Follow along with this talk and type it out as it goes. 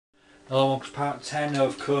Hello, welcome to part 10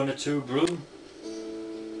 of Kona 2 Brume.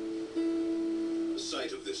 The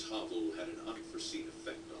sight of this hovel had an unforeseen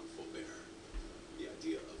effect on Faubert. The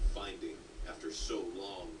idea of finding, after so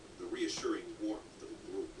long, the reassuring warmth of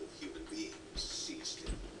a group of human beings seized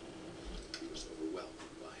him. He was overwhelmed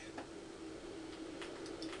by it.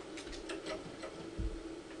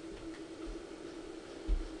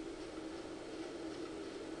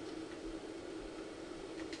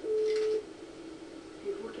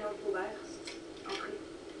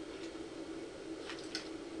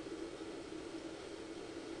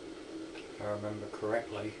 If I remember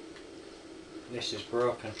correctly, this is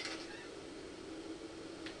broken.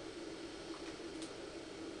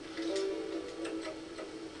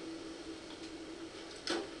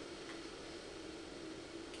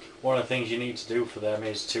 One of the things you need to do for them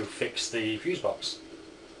is to fix the fuse box.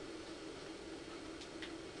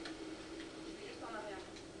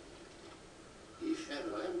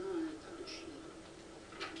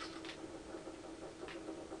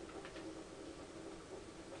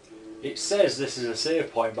 It says this is a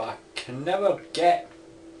save point, but I can never get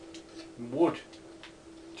wood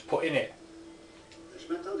to put in it.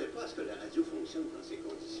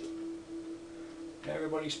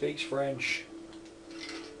 Everybody speaks French.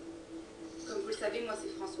 Comme vous le savez, moi c'est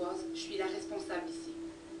Françoise, je suis la responsable ici.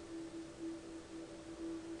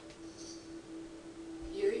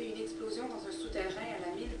 Il y a eu une explosion dans un souterrain à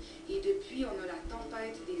la mine et depuis on a la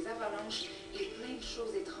tempête, des avalanches et plein de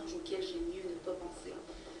choses étranges auxquelles j'aime mieux ne pas penser.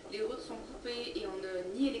 Les routes sont coupées et on n'a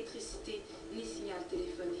ni électricité ni signal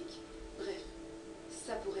téléphonique. Bref,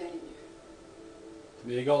 ça pourrait aller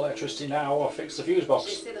mieux. You got electricity now, or fix the fuse box.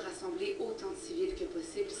 J'essaie de rassembler autant de civils que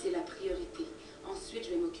possible, c'est la priorité. Ensuite, je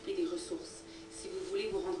vais m'occuper des ressources. Si vous voulez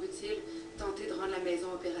vous rendre utile, tentez de rendre la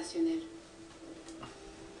maison opérationnelle.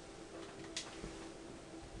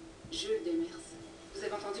 Jules Demers. Vous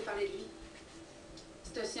avez entendu parler de lui?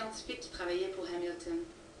 C'est un scientifique qui travaillait pour Hamilton.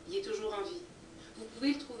 Il est toujours en vie. Vous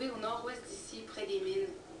pouvez le trouver au nord-ouest d'ici, près des mines.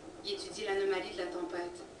 Il étudie l'anomalie de la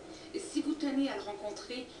tempête. Et si vous tenez à le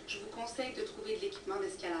rencontrer, je vous conseille de trouver de l'équipement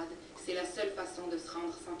d'escalade. C'est la seule façon de se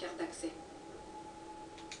rendre sans carte d'accès.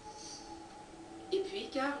 Et puis,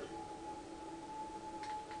 Carl?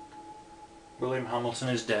 William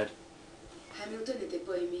Hamilton is dead. Hamilton n'était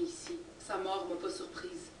pas aimé ici. Sa mort m'a pas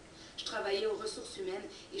surprise. Je travaillais aux ressources humaines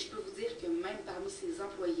et je peux vous dire que même parmi ses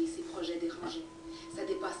employés, ses projets dérangeaient. Ça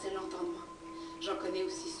dépassait l'entendement. J'en connais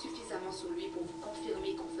aussi suffisamment sur lui pour vous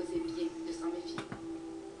confirmer qu'on faisait bien de s'en méfier.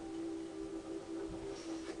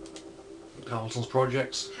 Hamilton's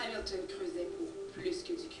projects. Hamilton creusait pour plus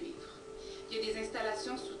que du cuivre. Il y a des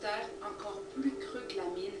installations sous terre encore plus creux que la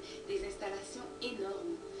mine, des installations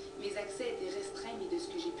énormes. Mes accès étaient restreints, mais de ce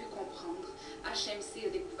que j'ai pu comprendre, HMC a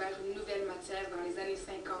découvert une nouvelle matière dans les années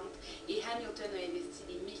 50 et Hamilton a investi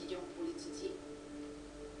des millions pour l'étudier.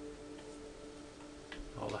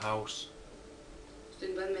 Oh, the house. C'est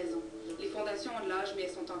une bonne maison. Les fondations ont de l'âge, mais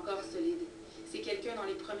elles sont encore solides. C'est quelqu'un dans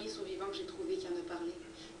les premiers survivants que j'ai trouvé qui en a parlé.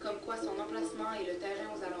 Comme quoi son emplacement et le terrain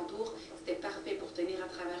aux alentours, c'était parfait pour tenir à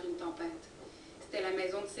travers une tempête. C'était la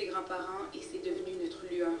maison de ses grands-parents et c'est devenu notre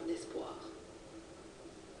lueur d'espoir.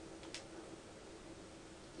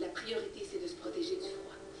 La priorité, c'est de se protéger du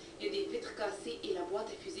froid. Il y a des vitres cassées et la boîte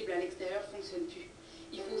à fusibles à l'extérieur ne fonctionne plus.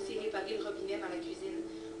 Il faut aussi réparer le robinet dans la cuisine.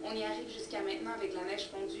 On y arrive jusqu'à maintenant avec la neige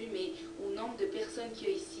fondue, mais au nombre de personnes qu'il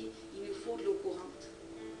y a ici, il nous faut de l'eau courante.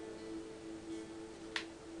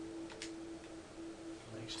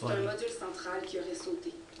 C'est un module central qui aurait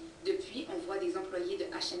sauté. Depuis, on voit des employés de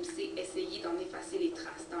HMC essayer d'en effacer les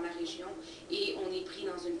traces dans la région et on est pris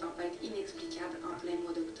dans une tempête inexplicable en plein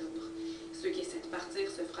mois d'octobre. Ceux qui essaient de partir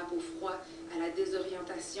se frappent au froid, à la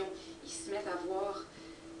désorientation, ils se mettent à voir,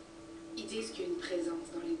 ils disent qu'il y a une présence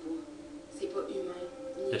dans les bois. C'est pas humain,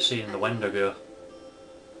 ni They're seeing the Wendigo.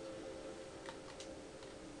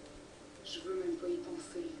 Je veux même pas y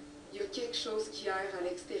penser. Il y a quelque chose qui erre à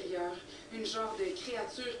l'extérieur, une genre de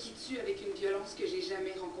créature qui tue avec une violence que j'ai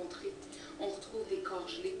jamais rencontrée. On retrouve des corps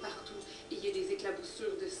gelés partout et il y a des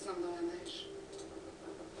éclaboussures de sang dans la neige.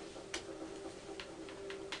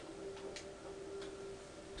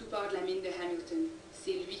 Tout part de la mine de Hamilton.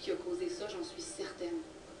 C'est lui qui a causé ça, j'en suis certaine.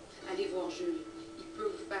 Allez voir Jules. Il peut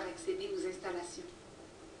vous faire accéder aux installations.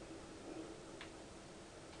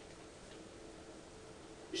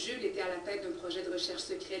 Jules était à la tête d'un projet de recherche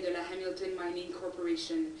secret de la Hamilton Mining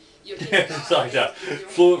Corporation. Il y a quelques temps, It's like that.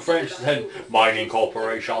 Fluent French, then Mining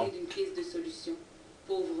Corporation. D'une prise de solution.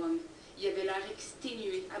 Pauvre homme. Il avait l'air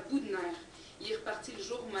exténué, à bout de nerfs. Il est reparti le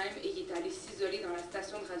jour même et il est allé s'isoler dans la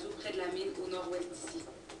station de radio près de la mine au nord-ouest d'ici.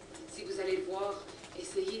 Si vous allez le voir,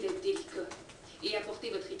 essayez d'être délicat. et apportez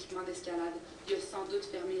votre équipement d'escalade. Il a sans doute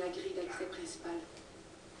fermé la grille d'accès principale.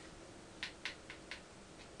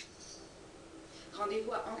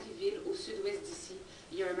 Rendez-vous à Henryville, au sud-ouest d'ici.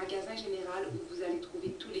 Il y a un magasin général où vous allez trouver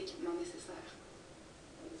tout l'équipement nécessaire.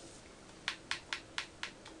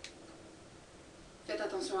 Faites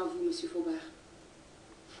attention à vous, Monsieur Faubert.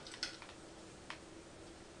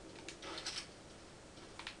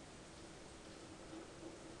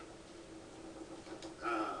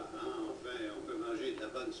 Ah, enfin, on peut manger de la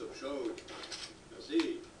bonne soupe chaude.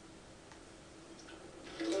 Merci.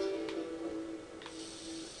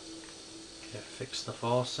 Okay, fix the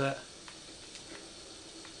faucet.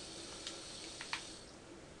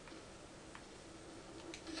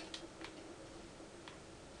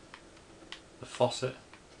 The faucet.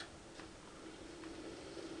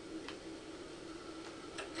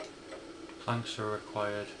 Planks are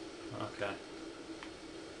required. Okay.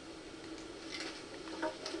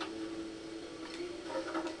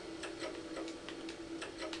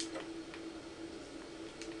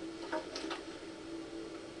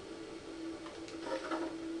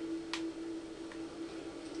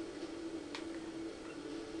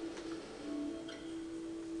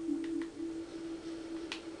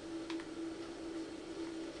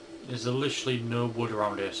 Is there literally no wood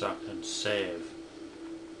around here so I can save?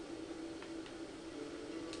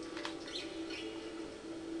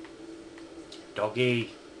 Doggy.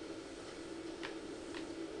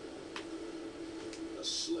 A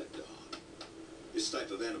sled dog. This type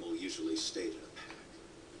of animal usually stayed in a pack.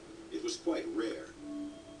 It was quite rare,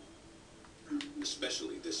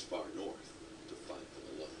 especially this far north, to find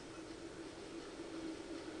them alone.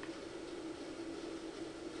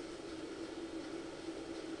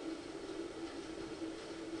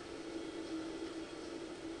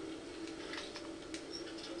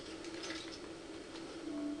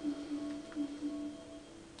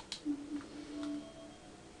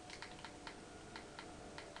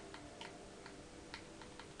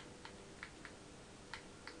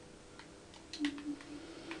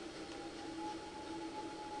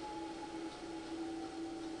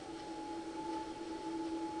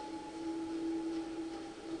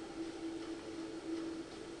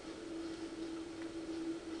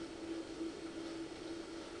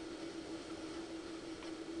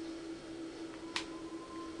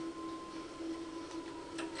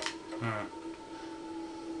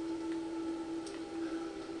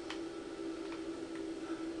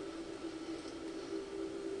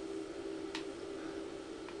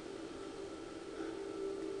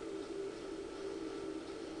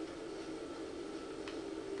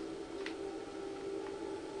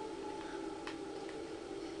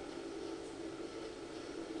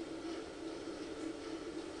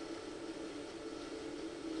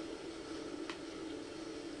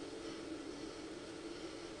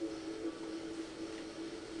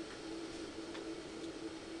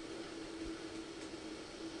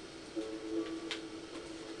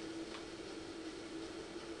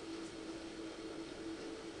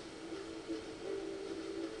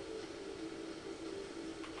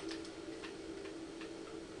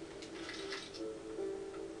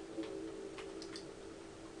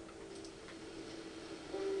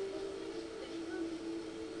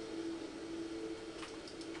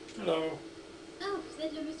 Hello. Oh, vous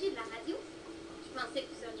êtes le monsieur de la radio? Je pensais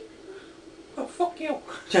que vous seriez plus beau. Oh, fuck you.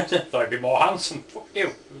 Thought I'd be more handsome. Fuck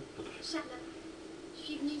you. Charlotte, je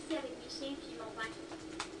suis venue ici avec mes chiens puis mon père.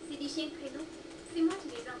 C'est des chiens de traîneau. C'est moi qui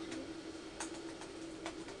les ai entraînés.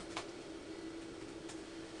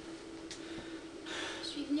 Je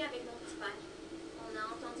suis venue avec mon petit père. On a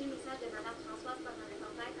entendu le message de Madame Françoise pendant la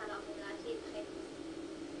tempête, alors on a appelé près.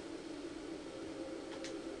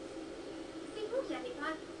 C'est vous qui avez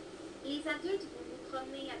peur. Les adultes, vous vous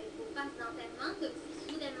promenez avec vos passes d'enterrement comme si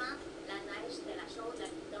soudainement la neige était la chose la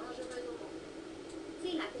plus dangereuse au monde. Tu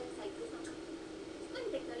sais, la terre, ça existe encore. C'est pas une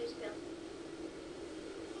technologie perdue.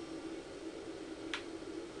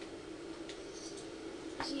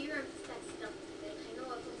 J'ai eu un petit accident. Le traîneau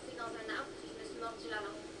a foncé dans un arbre puis je me suis mordu la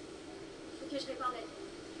langue. Il faut que je répare la vie.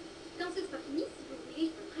 Quand c'est pas fini, si vous voulez,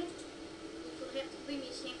 je me prête. Il faudrait retrouver mes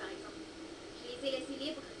chiens, par exemple. Je les ai laissés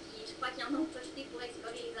libres, puis je crois qu'ils en ont projeté pour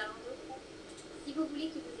explorer les alentours. Si vous voulez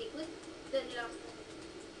qu'ils vous écoutent, donnez-leur ça.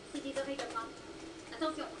 C'est des oreilles de femme.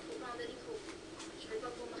 Attention, faut pas en donner trop. Je veux pas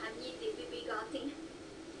que vous me rameniez des bébés gâtés.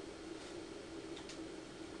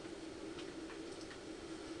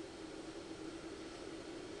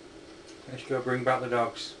 Let's go bring back the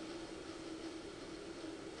dogs.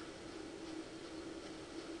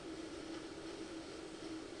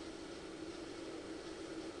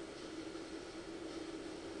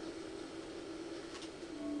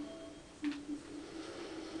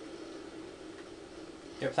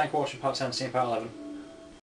 Yep, thank you for watching part 10, see you in part 11.